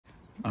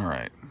All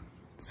right,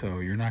 so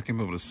you're not gonna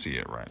be able to see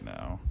it right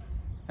now.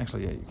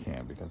 Actually, yeah, you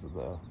can because of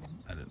the,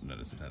 I didn't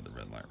notice it had the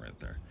red light right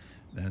there.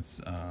 That's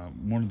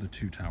one of the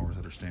two towers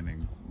that are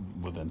standing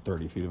within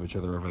 30 feet of each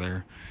other over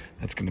there.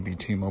 That's gonna be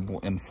T-Mobile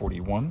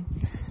N41.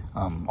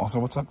 Also,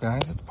 what's up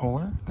guys, it's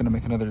Polar. Gonna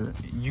make another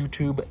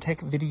YouTube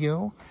tech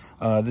video.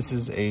 This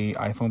is a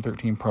iPhone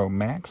 13 Pro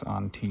Max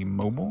on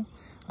T-Mobile.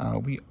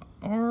 We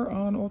are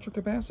on ultra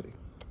capacity.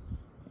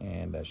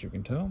 And as you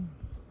can tell,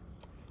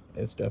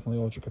 it's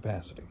definitely ultra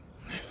capacity.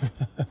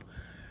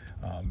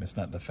 It's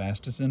not the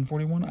fastest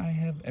N41 I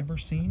have ever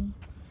seen,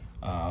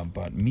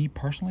 but me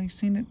personally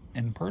seen it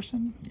in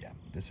person, yeah,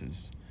 this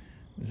is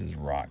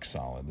rock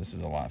solid. This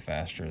is a lot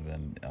faster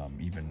than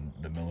even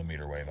the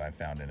millimeter wave I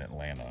found in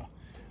Atlanta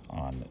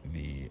on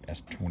the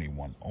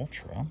S21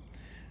 Ultra.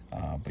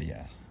 But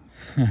yes,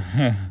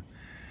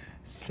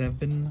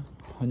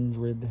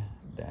 700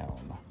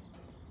 down,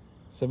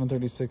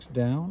 736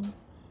 down,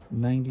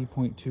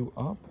 90.2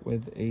 up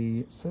with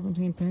a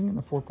 17 ping and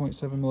a 4.7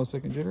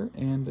 millisecond jitter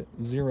and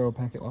 0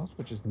 packet loss,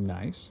 which is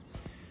nice.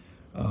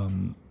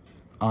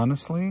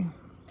 Honestly,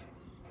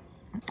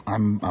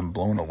 I'm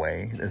blown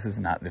away. This is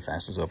not the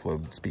fastest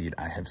upload speed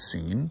I have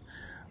seen.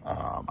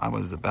 I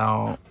was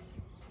about,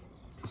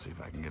 let's see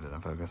if I can get it in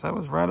focus. I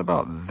was right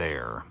about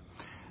there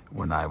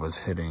when I was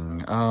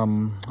hitting,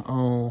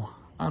 oh,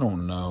 I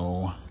don't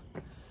know,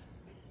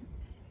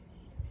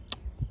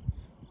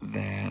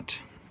 that,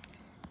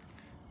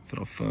 if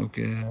it'll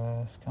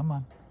focus, come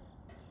on,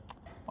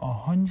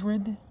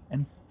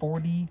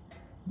 140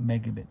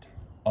 megabit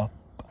up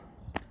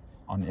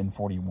on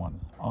N41.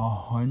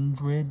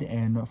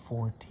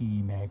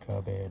 140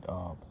 megabit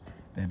up.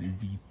 That is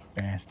the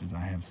fastest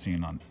I have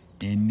seen on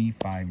any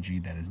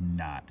 5G that is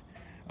not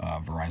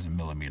Verizon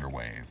millimeter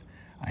wave.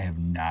 I have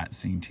not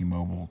seen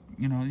T-Mobile,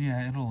 you know,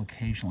 yeah, it'll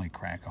occasionally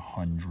crack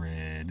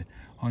 100,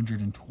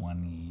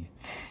 120,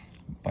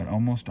 but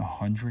almost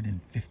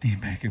 150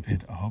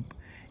 megabit up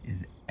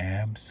is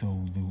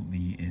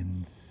absolutely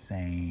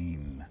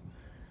insane.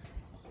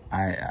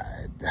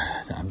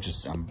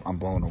 I'm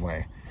blown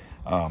away.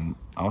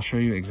 I'll show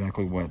you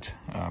exactly what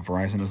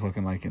Verizon is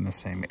looking like in the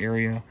same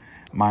area.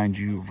 Mind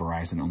you,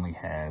 Verizon only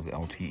has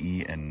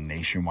LTE and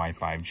nationwide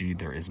 5G.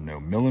 There is no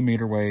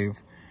millimeter wave,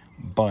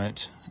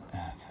 but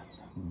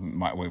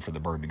might wait for the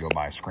bird to go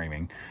by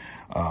screaming.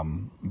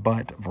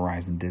 But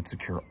Verizon did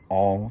secure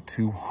all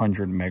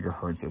 200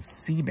 megahertz of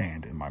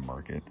C-band in my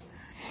market.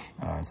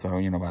 So,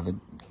 you know, by the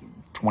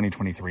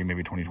 2023,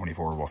 maybe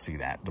 2024, we'll see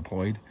that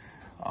deployed.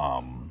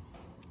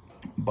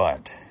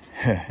 But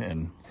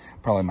in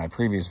probably my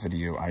previous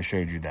video, I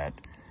showed you that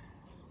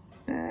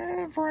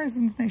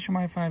Verizon's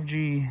nationwide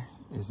 5G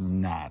is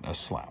not a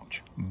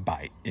slouch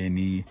by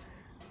any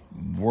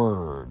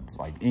words,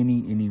 like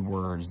any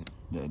words,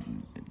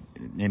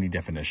 any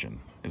definition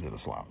is it a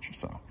slouch.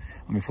 So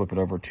let me flip it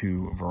over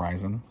to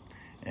Verizon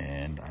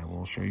and I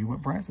will show you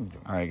what Verizon's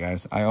doing. All right,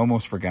 guys, I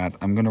almost forgot.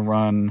 I'm going to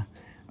run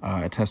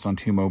a test on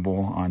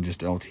T-Mobile on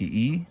just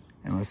LTE,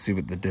 and let's see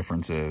what the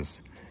difference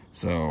is.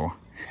 So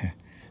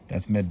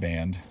that's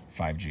mid-band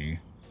 5G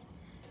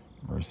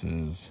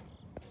versus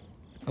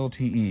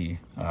LTE,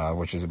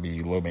 which is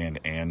be low band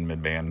and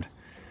mid-band.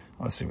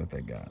 Let's see what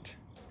they got.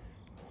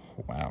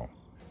 Wow,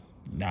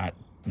 not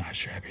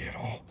shabby at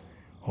all.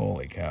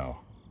 Holy cow.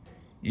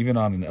 Even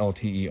on an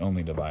LTE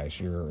only device,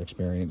 your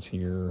experience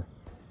here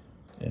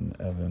in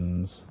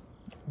Evans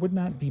would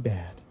not be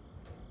bad.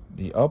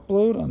 The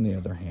upload, on the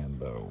other hand,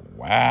 though,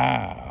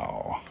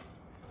 wow.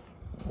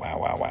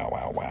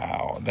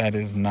 Wow. That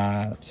is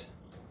not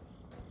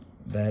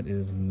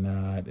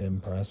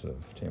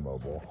impressive,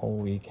 T-Mobile.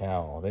 Holy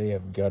cow. They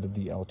have gutted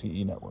the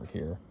LTE network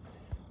here.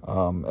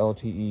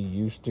 LTE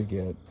used to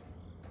get,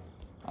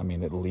 I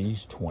mean, at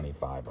least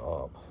 25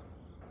 up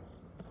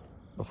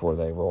before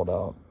they rolled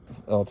out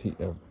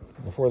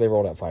before they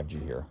rolled out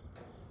 5G here.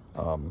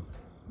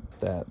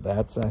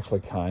 That's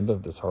actually kind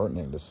of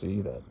disheartening to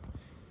see that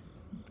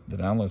the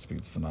download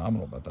speed's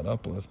phenomenal, but that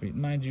upload speed,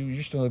 mind you,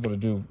 you're still able to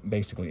do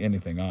basically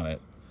anything on it.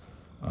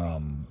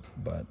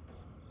 But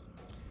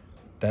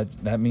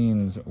that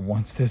means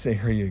once this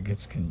area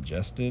gets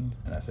congested,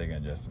 and I say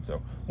congested,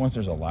 so once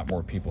there's a lot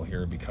more people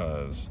here,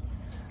 because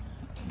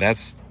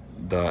that's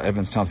the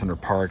Evans Town Center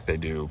Park, they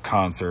do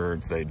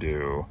concerts, they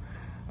do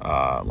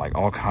like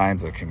all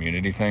kinds of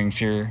community things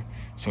here.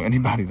 So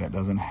anybody that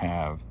doesn't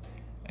have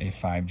a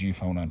 5G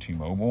phone on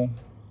T-Mobile,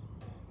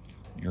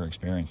 your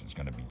experience is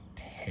going to be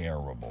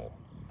terrible.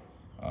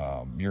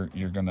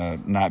 You're gonna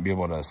not be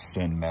able to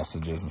send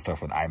messages and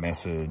stuff with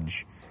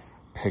iMessage.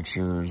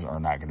 Pictures are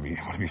not going to be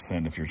able to be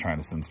sent if you're trying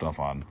to send stuff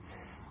on,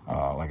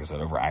 like I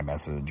said, over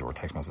iMessage or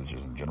text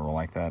messages in general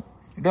like that.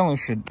 Your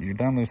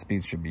download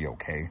speeds should be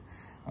okay.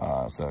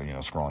 So, you know,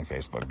 scrolling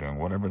Facebook, doing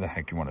whatever the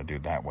heck you want to do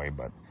that way,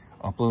 but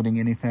uploading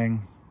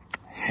anything,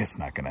 it's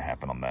not going to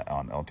happen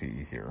on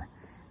LTE here.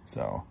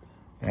 So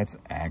that's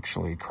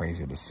actually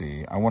crazy to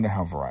see. I wonder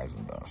how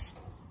Verizon does.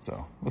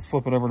 So let's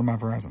flip it over to my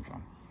Verizon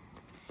phone.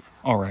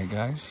 All right,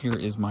 guys, here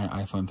is my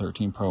iPhone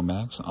 13 Pro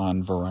Max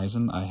on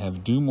Verizon. I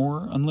have Do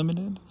More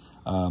Unlimited.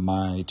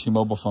 My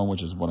T-Mobile phone,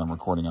 which is what I'm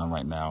recording on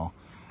right now,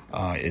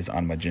 is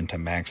on Magenta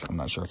Max. I'm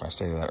not sure if I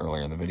stated that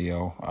earlier in the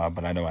video,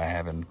 but I know I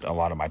have in a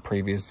lot of my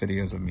previous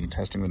videos of me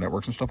testing the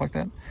networks and stuff like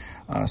that.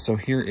 So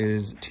here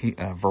is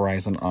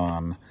Verizon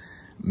on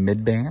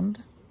mid-band,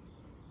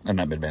 or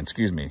not mid-band,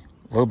 excuse me,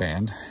 low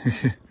band.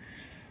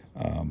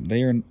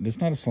 It's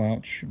not a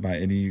slouch by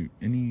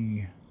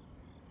any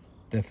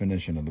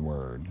definition of the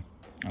word.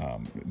 You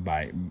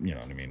know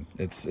what I mean?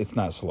 It's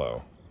not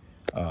slow,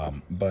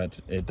 but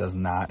it does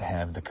not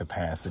have the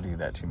capacity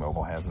that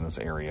T-Mobile has in this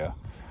area.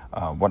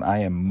 What I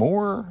am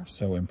more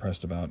so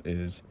impressed about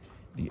is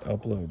the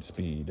upload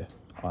speed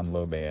on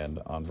low band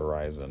on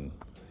Verizon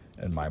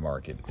in my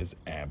market is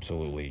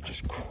absolutely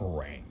just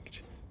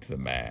cranked to the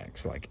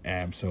max, like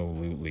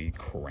absolutely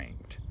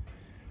cranked.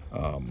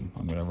 I'm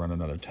gonna run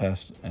another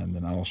test and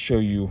then I'll show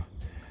you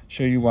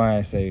why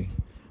I say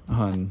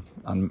on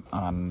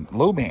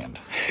low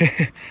band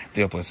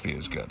the upload speed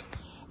is good.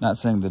 Not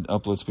saying the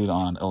upload speed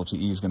on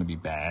LTE is going to be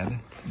bad,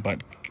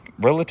 but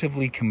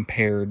relatively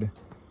compared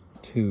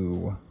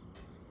to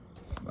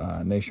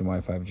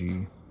nationwide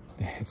 5G,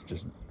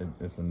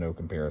 it's a no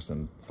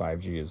comparison.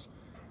 5G is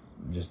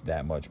just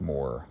that much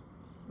more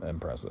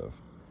impressive.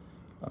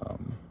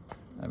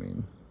 I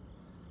mean,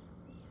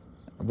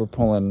 we're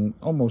pulling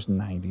almost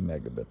 90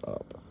 megabit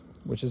up,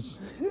 which is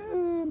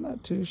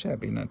not too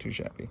shabby,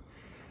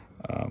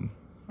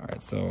 all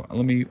right, so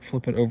let me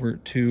flip it over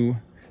to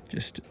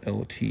just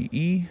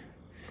LTE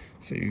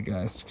so you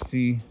guys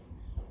see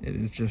it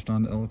is just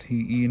on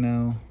LTE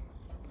now.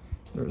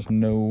 There's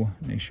no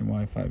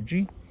nationwide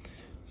 5G.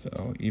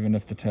 So even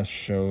if the test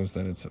shows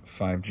that it's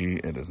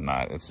 5G, it is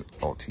not, it's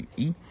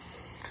LTE.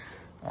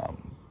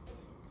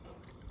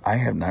 I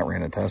have not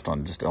ran a test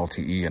on just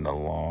LTE in a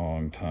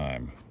long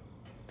time.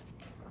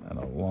 And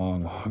a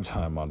long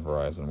time on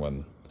Verizon.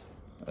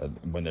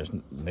 When there's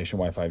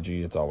nationwide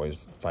 5G,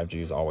 5G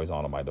is always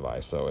on my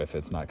device. So if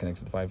it's not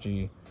connected to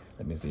 5G,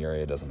 that means the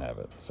area doesn't have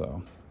it.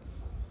 So,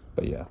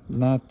 but yeah,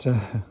 not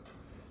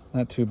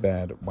too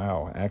bad.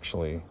 Wow,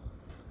 actually,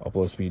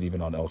 upload speed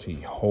even on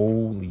LTE.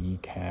 Holy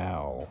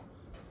cow!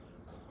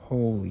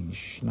 Holy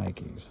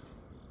shnikes!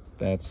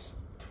 That's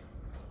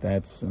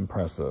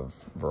impressive,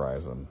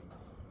 Verizon.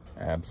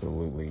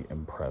 Absolutely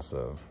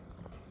impressive.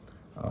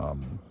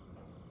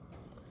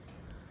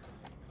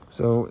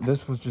 So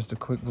this was just a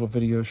quick little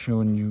video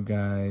showing you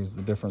guys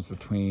the difference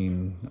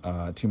between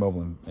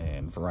T-Mobile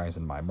and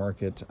Verizon my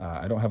market.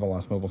 I don't have a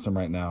lost mobile SIM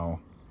right now.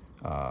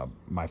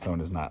 My phone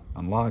is not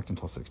unlocked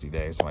until 60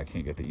 days, so I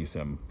can't get the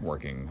eSIM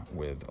working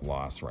with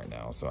loss right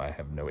now. So I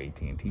have no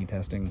AT&T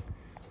testing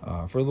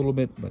for a little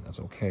bit, but that's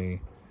okay.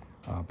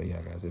 But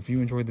yeah, guys, if you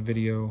enjoyed the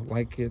video,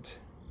 like it,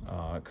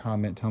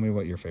 comment, tell me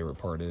what your favorite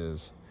part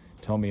is.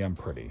 Tell me I'm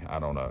pretty. I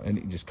don't know.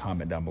 And just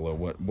comment down below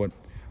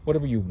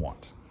whatever you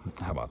want.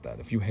 How about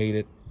that? If you hate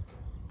it,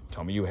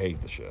 tell me you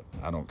hate the shit.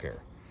 I don't care.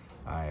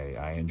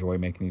 I enjoy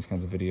making these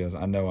kinds of videos.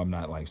 I know I'm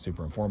not like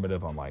super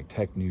informative on like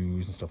tech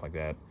news and stuff like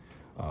that.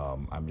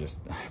 I'm just,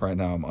 right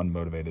now I'm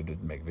unmotivated to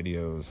make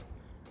videos.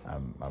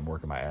 I'm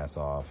working my ass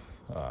off.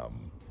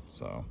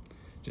 So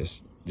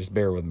just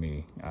bear with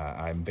me.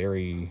 I'm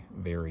very,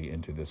 very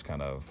into this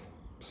kind of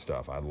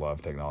stuff. I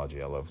love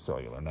technology. I love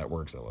cellular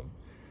networks. I love,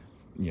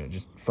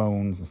 just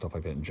phones and stuff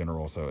like that in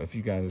general. So if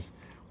you guys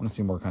want to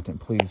see more content,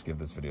 please give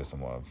this video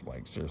some love.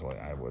 Like, seriously,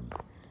 I would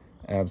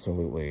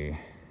absolutely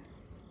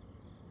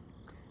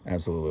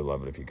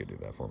love it if you could do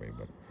that for me.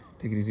 But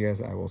take it easy,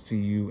 guys. I will see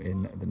you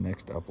in the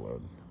next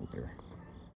upload. Later.